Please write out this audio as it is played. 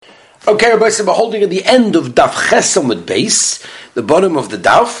Okay, Rabbi, so we're holding at the end of Daf Ches Amud Beis, the bottom of the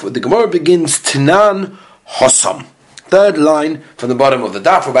Daf, where the Gemara begins Tanan Hosam. Third line from the bottom of the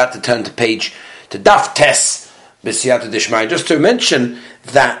Daf. We're about to turn to Daf Tes B'Siyata Dishmai. Just to mention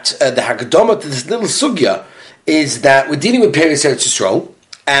that the Haggadah to this little sugya is that we're dealing with Peres Eretz Yisrael,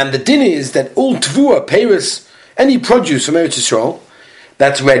 and the din is that all Tvua, Peres, any produce from Eretz Yisrael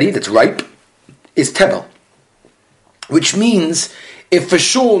that's ready, that's ripe, is Tebel. Which means, if for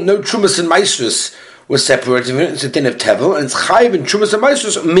sure no Trumas and Maisrus was separated, it's a din of Tevel, and it's Chayiv and Trumas and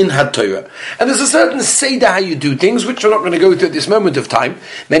Maisrus min HaTorah. And there's a certain Seder how you do things, which we're not going to go through at this moment of time.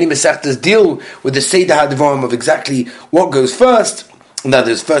 Many Masechtas deal with the Seder HaDevarim of exactly what goes first. Now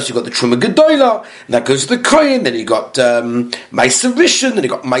there's first you got the Truma Gedola, and that goes to the Kohen, then you got Maisa Rishon, then you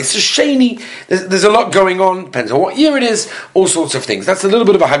got Maisa Sheni. There's a lot going on, depends on what year it is, all sorts of things. That's a little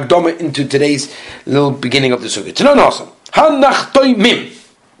bit of a Hagdama into today's little beginning of the Sukkah. Tanan Hosam. Hanach Mim.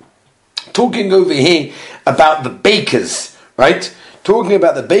 Talking over here about the bakers, right? Talking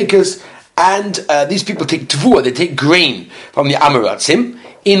about the bakers, and these people take Tavua, they take grain from the Amaratzim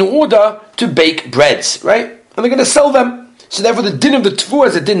in order to bake breads, right? And they're going to sell them. So therefore the din of the Tavua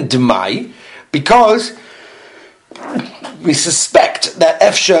is a din Demai, because we suspect that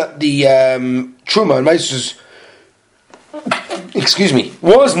Efsha, the Truma and Maisus,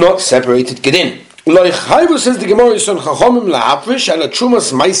 was not separated Gedin. Loichayvu says the Gemara is on Chachomim lahafrish ala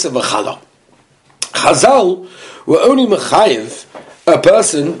Trumas Maisa v'chala. Chazal were only mechayev a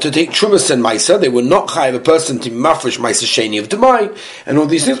person to take Trumas and Maisa. They were not chayev a person to mafresh Maisa Sheni of Demai and all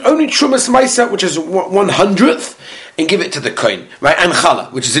these things. Only Trumas Maisa, which is 1/100th, and give it to the Kohen, right? And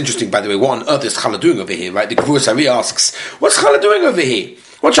Chala, which is interesting, by the way. What on earth is Chala doing over here, right? The Gevurah Sari asks, what's Chala doing over here?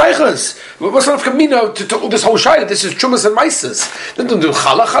 What shaykhas? What's not Kamino to talk this whole shayla? This is Trumas and Maisas. They don't do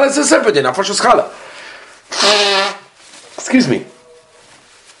Chala. Chala is a separate din. Afresh Chala. Excuse me.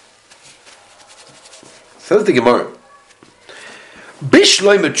 Says the Gemara.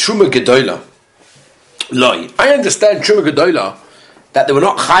 Bishloi me Truma Gedola. Loi. I understand Truma Gedola that they were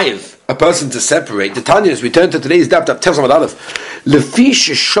not chayiv a person to separate. The Tanya, as we turn to today's daf Tes Amud Aleph. Lefi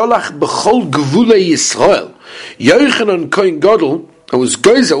shesholach b'chol gevulei Yisrael. Yochanan Kohen Gadol, who was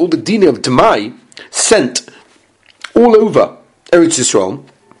Gozer, all the dina of Demai, sent all over Eretz Yisrael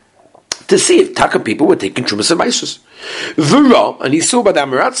to see if Taka people were taking Trumas and Maisus. V'ra, and he saw by the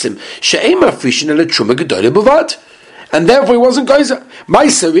Amaratzim, she'ema frishin ele Truma Gedola b'vad. And therefore he wasn't Gozer.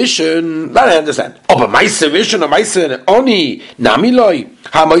 Maisa Rishon, that I understand. Oh, but Maisa Rishon or Maisa Oni, Nami Loi,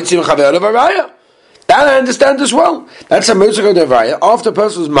 HaMoitzim Chaver of Araya. That I understand as well. That's a Motzah of Araya. After a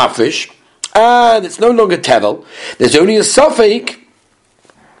person was Mafresh, and it's no longer Tevel, there's only a Safek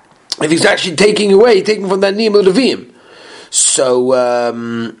if he's actually taking from that Niyam of Levim. So,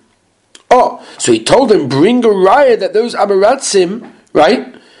 so he told him, bring a raya that those Amaratzim,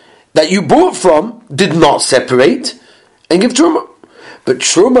 right, that you bought from, did not separate, and give Truma. But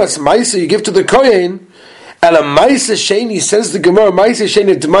Trumas Maisa you give to the Kohen, and a Maisa Sheni, says the Gemara, Maisa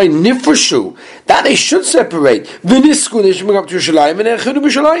Sheni Demai Nifreshu, that they should separate. V'nisku, they should bring up to Yerushalayim, and Echedu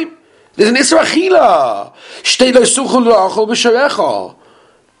B'Yerushalayim. There's an Isra Achila. Shtei lo suchul la'achol b'sharecha.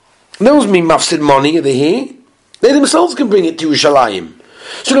 Those mean mafsid money over here. They themselves can bring it to Yerushalayim.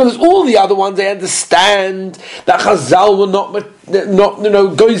 So now there's all the other ones. They understand that Chazal were not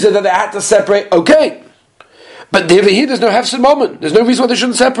goyzer, that they had to separate. Okay, but over here there's no hefsid moment. There's no reason why they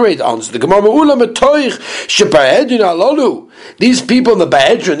shouldn't separate. Answer the Gemara: these people in the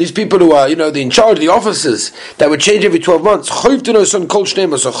Bahedron, these people who are they're in charge of the offices that would change every 12 months.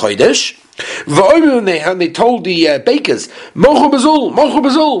 And they told the bakers, Mochu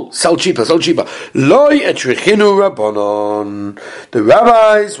Bazul, sell cheaper. Loi etrichinu rabbanon. The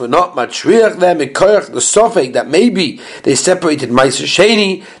rabbis were not matriach them, the sofek that maybe they separated Maisa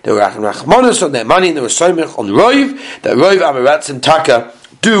Sheni, they were rachmanos on their money, and they were soimech on Roiv, that Roiv Amaratz and Taka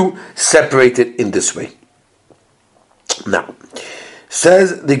do separate it in this way. Now,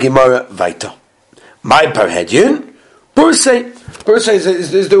 says the Gemara Vaita, my parhedyon, Bursay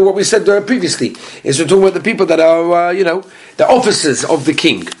is what we said previously. Is we're talking about the people that are, the officers of the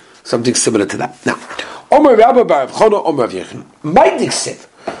king. Something similar to that. Now, Omer Rabba Bar Chana Omer Rav Yechon. Ma'idiksev.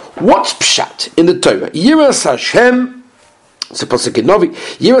 What's pshat in the Torah? Yiras Hashem. It's a pasuk in Novi.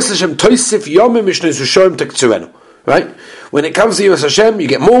 Yiras Hashem Toisif Yomim Mishnei Rishoyim Tektzurenu. Right. When it comes to Yiras Hashem, you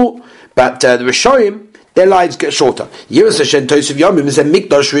get more, but the Rishoyim, their lives get shorter. Yiras Hashem Toisiv Yomim is a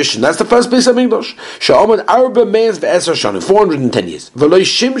Mikdash Rishon. That's the first place of Mikdash. Sha'amad Arba Meis ve'Esar Shana, 410 years. V'loi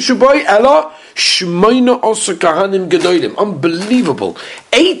Shimshu Boi Ela Shmoina Osar Kahanim Gedolim. Unbelievable.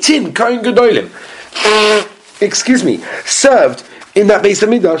 18 Kahan Gedolim. Served in that Beis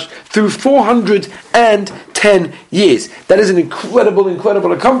Hamikdash through 410 years. That is an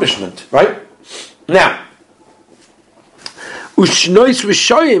incredible accomplishment, right? Now, Ushnois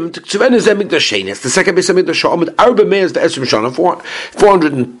Rishayim Tzuvenu Zeh Mikdash Shenis. The second Beis Hamikdash Amid Arba Me'ez VeEsrim Shana,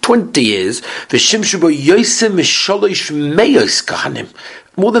 420 years. V'Shimshu Bo Yosem Misholosh Meyos Kahanim.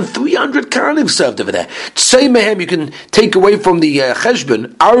 More than 300 Kahanim served over there. Tzei Mehem, you can take away from the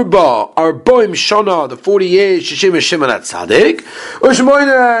Cheshbon, Arbaim Shana, the 40 years, Shishim Shimon HaTzadik.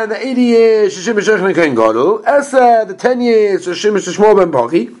 Ushmoina, the 80 years, Shishim Shechon Kohen Gadol. Eser, the 10 years, Shishim Shmuel Ben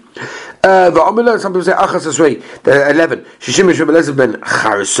Baki. Some people say Achas Esrei, the 11. Shishim Shmuel Ben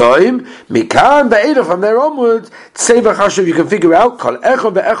Charsoim. Mikan, the 8 from there onwards. Tzei V'Chashuv, you can figure out. Kol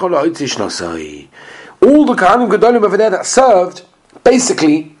Echon Ve'echon La'otzish Nosai. All the Kahanim Gedolim over there that served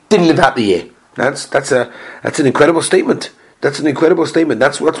basically didn't live out the year. That's an incredible statement. That's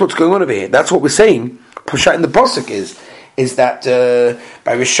what's going on over here. That's what we're saying. Pushat in the pasuk is that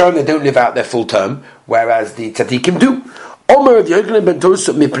by Rishon they don't live out their full term, whereas the tzaddikim do. Omer of Yochanan ben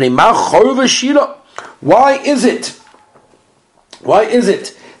Tosaf mipnei ma chorva Shila. Why is it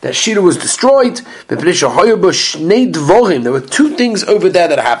that Shila was destroyed? There were two things over there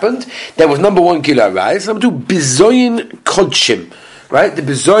that happened. There was number one, Gilui Arayis, number two, Bizoyin Kodshim. Right? The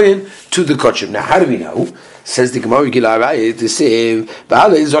Bizoyin to the Kodshim. Now, how do we know? Says the Gemara, Gilui Arayis, the same,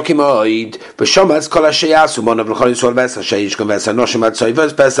 Ba'alei Zokim Oid, B'shomatz Kol HaSheyasu, Mon Avlechol Yisrael Ves HaSheyish Ves HaNoshim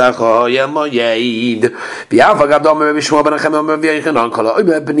HaTzoyvos Pesach Oyel Moyeid. B'Yava Gad Omer Rabbi Shmuel Ben Achem Omer Rabbi Yochanan Kol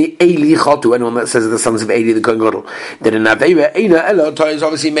HaOmer B'nei Eli Chotu. Anyone that says the sons of Eli, the Kohen Gadol, that in Aveira Eina Elo Torah is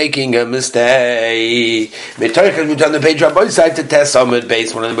obviously making a mistake. Metoiches, we turn the page on both sides to Tes Amud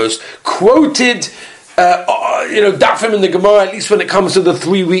Beis, one of the most quoted dafim in the Gemara, at least when it comes to the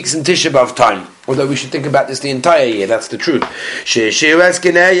 3 weeks in Tisha B'Av time. Although we should think about this the entire year, that's the truth. Famous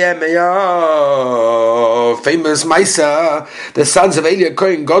Maisa, the sons of Eli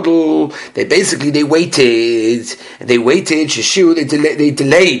Kohen Gadol, they waited, Sheshiu, they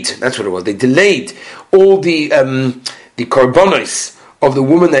delayed, that's what it was, they delayed all the korbanos of the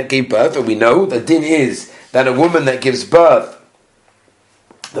woman that gave birth, and we know the din is that a woman that gives birth,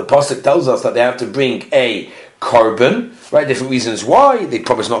 the pasuk tells us that they have to bring a korban, right? Different reasons why. They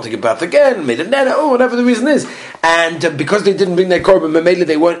promised not to give birth again, made a nana, whatever the reason is. And because they didn't bring their korban, Mamela,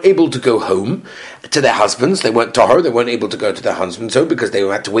 they weren't able to go home to their husbands. They weren't tahor, they weren't able to go to their husbands home because they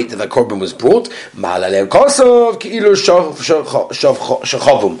had to wait till their korban was brought.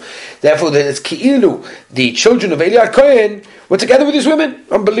 Therefore, it's ki'ilu, the children of Eli Kohen were together with these women.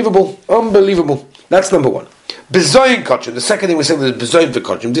 Unbelievable. That's number one. Bezoyin Kodshim. The second thing we said was Bezoyin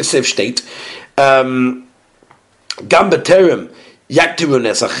Kodshim. This safe state. Gam B'terem Yaktirun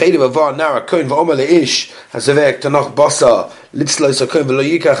Es Achedi V'Var Nara Kohen V'Omer Le'ish Hazavek Tanach Basa Litzlo Sakohen V'Lo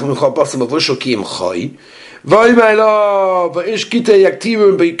Yikach Mincha Basa Mavushal Ki Im Chai V'Omer Lo V'ish Kite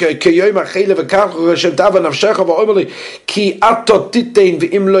Yaktirun K'Yoyim Achele V'Kach V'Shem Tava Navshecha V'Omer Le Ki Ato Titein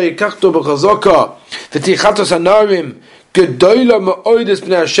V'Im Lo Yikachto B'Chazoka V'Tichatos Hanarim Gedoyla Ma'oides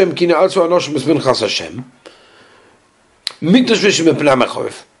B'nei Hashem Ki Na'atzu Anoshim B'Minchas Hashem.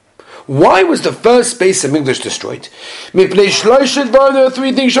 Why was the first Beis Hamikdash destroyed? There are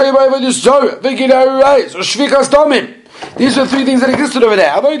three things. These are three things that existed over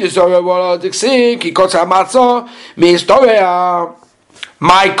there. What does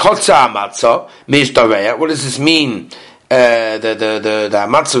this mean? The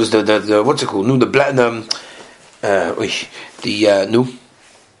matzah is the what's it called? The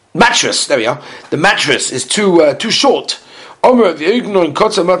mattress. There we are. The mattress is too short. For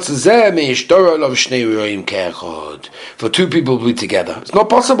two people to be together, it's not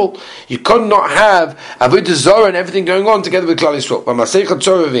possible. You could not have Avodah Zarah and everything going on together with Klal Yisrael.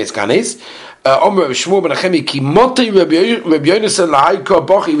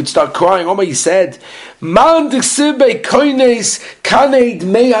 He would start crying. He said, "Man diksibe koines kaneid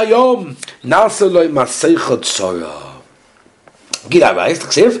meyayom nasaloi maseichot Zorah." Gilui Arayis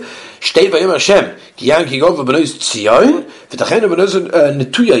t'ksiv shtei vayim Hashem ki yanki gov v'benois Tzion v'tachenu benois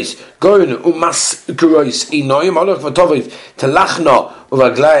netuyos goyin umas kurois inoyim alach v'toviv telachno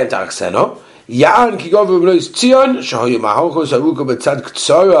uvaglayim ta'akseno yanki gov v'benois Tzion shahoyu mahalchos aruka b'tzad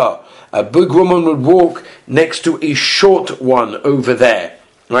k'tzora. A big woman would walk next to a short one over there.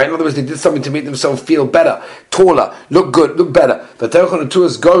 Right? In other words, they did something to make themselves feel better, taller, look good, look better. V'techon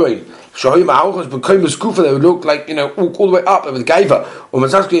tuas goyin Shohim Ha'auchos became a skufa. They would look like, all the way up with gaiva. Or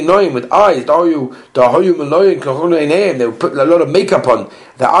Masaski annoying with eyes. They would put a lot of makeup on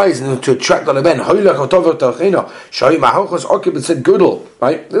their eyes to attract all the men. Shohim Ha'auchos occupant said gudel.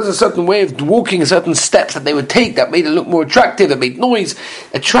 Right? There's a certain way of walking, certain steps that they would take that made it look more attractive, that made noise,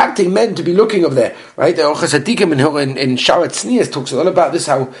 attracting men to be looking over there. Right? The Ochas Hadikim in Sharat Tznius talks a lot about this,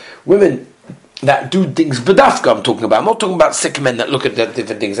 how women that do things b'dafka I'm talking about. I'm not talking about sick men that look at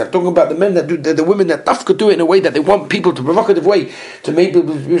different things. I'm talking about the men that do, the women that dafka do it in a way that they want people to, provocative way, to make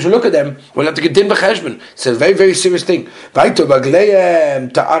people should look at them. We'll have to get din b'cheshbon. It's a very, very serious thing. V'ayto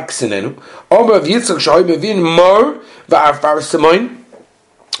bagleim ta'ak sinenu. Omer of Yitzchak shoy mevin mor v'arfar semoin.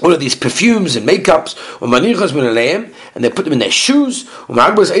 All of these perfumes and makeups, and they put them in their shoes.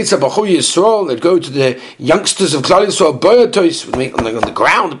 They'd go to the youngsters of Klal Yisrael, would make on the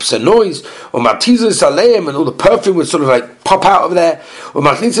ground, it's a noise. And all the perfume would sort of like pop out over there.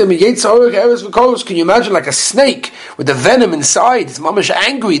 Can you imagine like a snake with the venom inside? It's mamash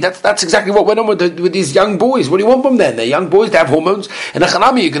angry. That's exactly what went on with these young boys. What do you want from them? They're young boys, they have hormones. And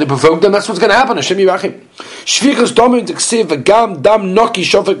you're going to provoke them, that's what's going to happen. Hashem Yirachim. Shvichas domim t'ksiv v'gam dam noki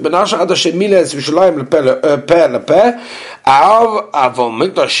shofek benasha ad Hashem miles v'shalayim lepe lepe avol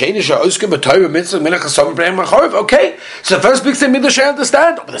mikdash sheni she'oskim b'toyim mitzvah milach hasom b'reim machorv. Okay, so the first big thing Mikdash I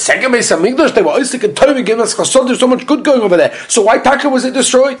understand, but the second big thing Mikdash, they were osik and toyim giving us chasod. There's so much good going over there. So why Taka was it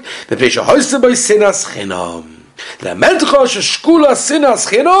destroyed? The pesha hoisted by sinas chinam. If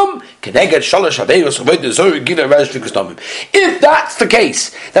that's the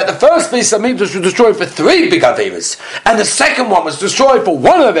case, that the first Beis Hamikdash was destroyed for 3 big Averas, and the second one was destroyed for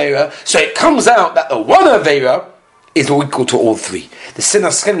 1 Avera, so it comes out that the 1 Avera is equal to all 3. The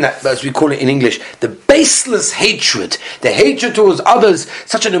sinas chinam, as we call it in English, the baseless hatred, the hatred towards others,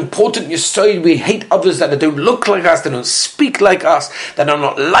 such an important yesod. We hate others that don't look like us, that don't speak like us, that are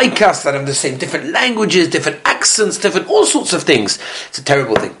not like us, that have the same different languages, different accents, different all sorts of things. It's a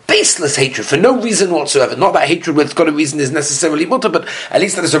terrible thing. Baseless hatred for no reason whatsoever. Not that hatred where it's got a reason is necessarily mutter, but at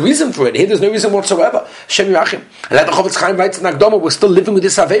least there's a reason for it. Here there's no reason whatsoever. Hashem Yirachim. And like the Chofetz Chaim writes in Akdama, we're still living with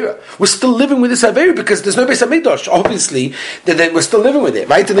this Avera. We're still living with this Avera because there's no Beis Hamikdash. Obviously, then we're still living with it,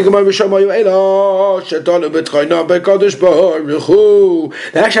 right? In the Gemara, they're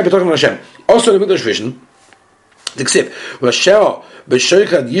actually talking about Hashem. Also in the Mikdash vision, the Ksiv, Rasha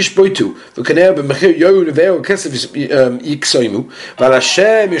b'shoichad yishboitu v'kaneh b'mechir yoyu neveo kesef yiksoimu v'al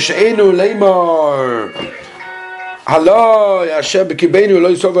Hashem yisheinu leimar. Hello, Hashem b'kibeinu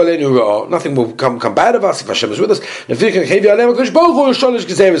lo yisov aleinu ra'ah. Nothing will come bad of us if Hashem is with us. Nefichen chevi alem hakadosh baruch hu sholish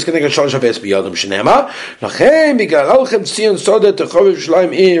gezeves keneged sholish haves biyadam shenema. Lachem bigal alchem tzion sodet techoviv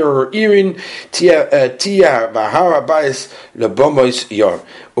shleim irin tia v'hara bayis lebomois yor.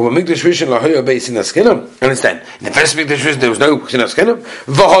 Mikdash Rishon lahoya beis sinas chinam. Understand? In the first Mikdash Rishon there was no sinas chinam.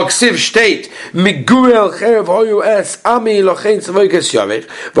 V'haksiv state migurel cherev hoyu es ami lochein tzavoikes yavich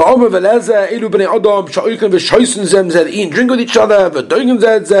v'omer v'leze ilu b'nei adam sha'oiken v'shoysen zem zed eat and drink with each other v'doigen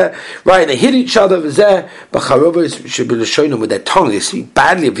zed zeh right, they hit each other v'zeh b'charovos should be l'shoynem with their tongue. They speak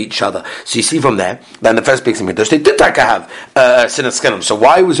badly of each other. So you see from there that in the first Mikdash they did have sinas chinam. So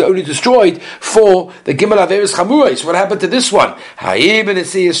why was it only destroyed for the Gimel Averis Chamurais? What happened to this one? Ha'ib and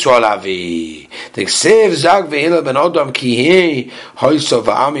Yisrael Avi. The Ksiv Zag v'Hila ben Adam ki he hoyso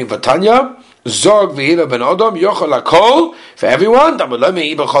v'ami v'tanya Zog v'Hila ben Adam yochol hakol for everyone.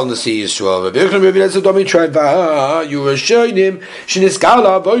 Damalami ibachol nasi Yisrael. V'virchim v'vilez Adam yitrayv v'ha yurashoynim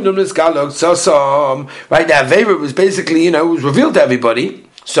sheniskala voynum niskala ksasam. Right, that Avera was basically, it was revealed to everybody.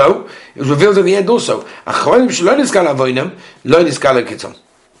 So it was revealed in the end also. Achronim shelo niskala voynum lo niskala kitzam.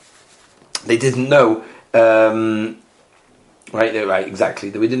 They didn't know. Right, exactly.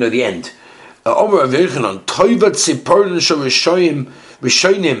 We didn't know the end. Omer Avirchanon, Toivat Siporin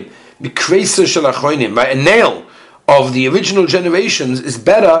Rishonim, Mikreisa Shalachoinim. Right, a nail of the original generations is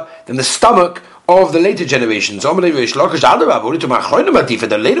better than the stomach of the later generations. The later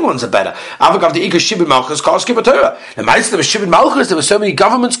ones are better. There were so many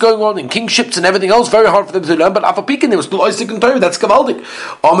governments going on and kingships and everything else, very hard for them to learn, but Afapikin, there was still Isaac and Torah, that's Gavaldik.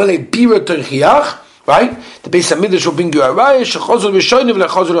 Right? The Beis Hamikdash will bring you a raya shechozul v'shoynim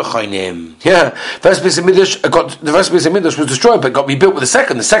v'lechozul v'chaynim. Yeah, first Beis Hamikdash was destroyed, but got rebuilt with the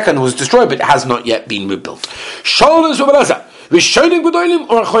second. The second was destroyed, but it has not yet been rebuilt. Sholem v'balaza v'shoynim v'doylim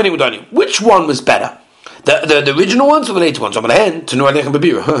or v'chaynim v'doylim. Which one was better? The original ones or the later ones? I'm going to end to know Alechem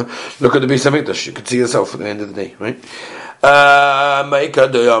Bebira. Look at the Beis Hamikdash. You can see yourself at the end of the day, right? A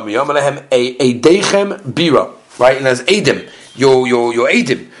deichem bira, right? And as Adam, your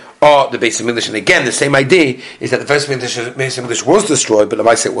Adam. or the Beis Hamikdash. And again, the same idea is that the first Beis Hamikdash was destroyed, but the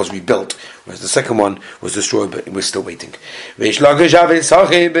Lamaisa it was rebuilt, whereas the second one was destroyed, but we're still waiting. He lived over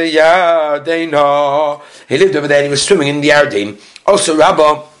there and he was swimming in the Yarden. Also,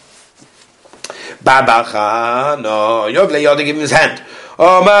 Rabba Babachano Yovle Yoda gave him his hand.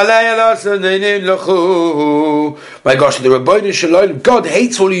 Oh my gosh, the Rabbeinu Shalom, God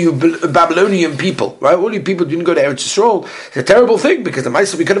hates all you Babylonian people, right? All you people didn't go to Eretz Yisrael. It's a terrible thing because the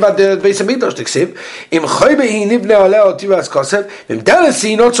Ma'aseh we could have had the Beis Hamikdash Tiksiv. Im Chaybehi Nivne Aleo Tivas Kosev. Im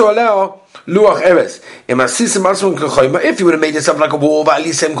Dalasi not so Aleo Luach Eres. Im Asisim Asum Kachayma. If you would have made yourself like a wall,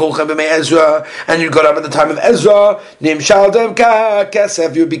 Ba'alisem Kolchem B'mei Ezra, and you got up at the time of Ezra, Nim Shaldem Ka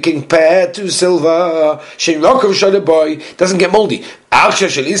Kesef, you would be king paired to silver. Shin Rokov Shadaboy doesn't get moldy. Now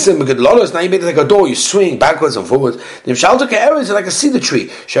you made it like a door, you swing backwards and forwards. The Shaltoka areas are like a cedar tree.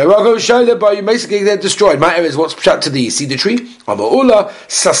 You basically get destroyed. My area is what's shot to the cedar tree. Amaula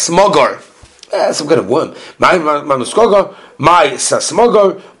Sasmogor. Some kind of worm. My Manuskogar, my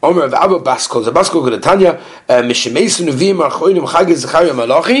Sasmogor, Omer of Abba Baskol, the Baskol Gadatanya, Mishimesu Nuvim, Archoinim Chagiz Zachariah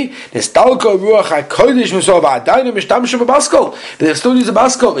Malachi, Nestalko Ruach HaKodesh Mesova Adaina Mishtamshu Baskol. But they still use a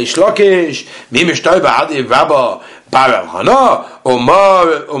Baskol. Ishlokish, Mimishtoiba Adi Rabba. Barav Hana,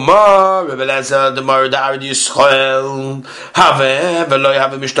 Omar, Rebeleza, the Murder, Yisrael, Have, Veloy,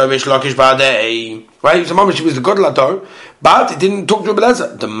 have a Mishtavish, Lakish Badei. Right? So, Mama, she was the God Lator, but it didn't talk to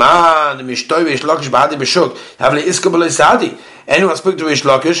Rebeleza. The man, the Mishtavish, Lakish Badei, Beshuk, have le Iskabal Sadi. Anyone spoke to Rish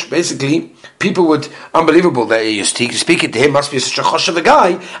Lakish, basically, people would, unbelievable that you speak it to him, must be such a chosh of a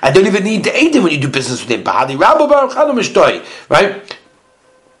guy. I don't even need to aid him when you do business with him. Bahadi, Rabba Baruch Hana Mishtoi. Right?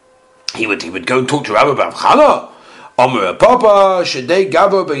 He would go and talk to Rabba Baruch Hana. Omer Papa, Shadei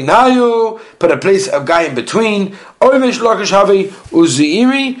Gabo Beinayu, put a place of guy in between. Oivish Lakish Havi,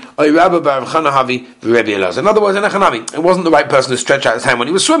 Uziiri, Oy Rabba Baruch Hana Havi, Rebbe Elazar. In other words, it wasn't the right person to stretch out his hand when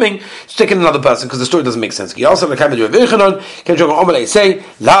he was swimming, to take in another person, because the story doesn't make sense. He also came to Revichanon, came to Omelay, say,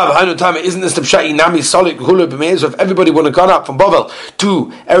 Lav Hainu Tama, isn't this the Pshai Nami Solik Hulu B'meis, if everybody would have gone up from Babel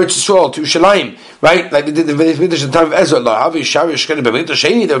to Eretz Yisrael, to Shalim, right? Like they did in the Midrash in the time of Ezra, Lahavi Shari Shkina B'meis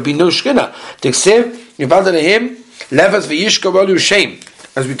Sheni, there would be no Shkina. Tiksiv, you found it in him, Levas v'yishka v'olu shame.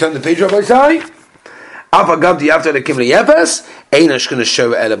 As we turn the page, Rabbi Sai, Apagabdi after the Kimli Yepes, Einash going to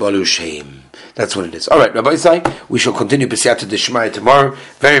show Ela v'olu shame. That's what it is. All right, Rabbi Sai, we shall continue Pesiyata Deshmaya tomorrow.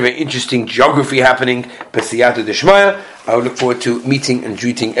 Very, very interesting geography happening. Pesiyata Deshmaya. I look forward to meeting and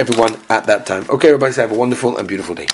greeting everyone at that time. Okay, Rabbi Sai, have a wonderful and beautiful day.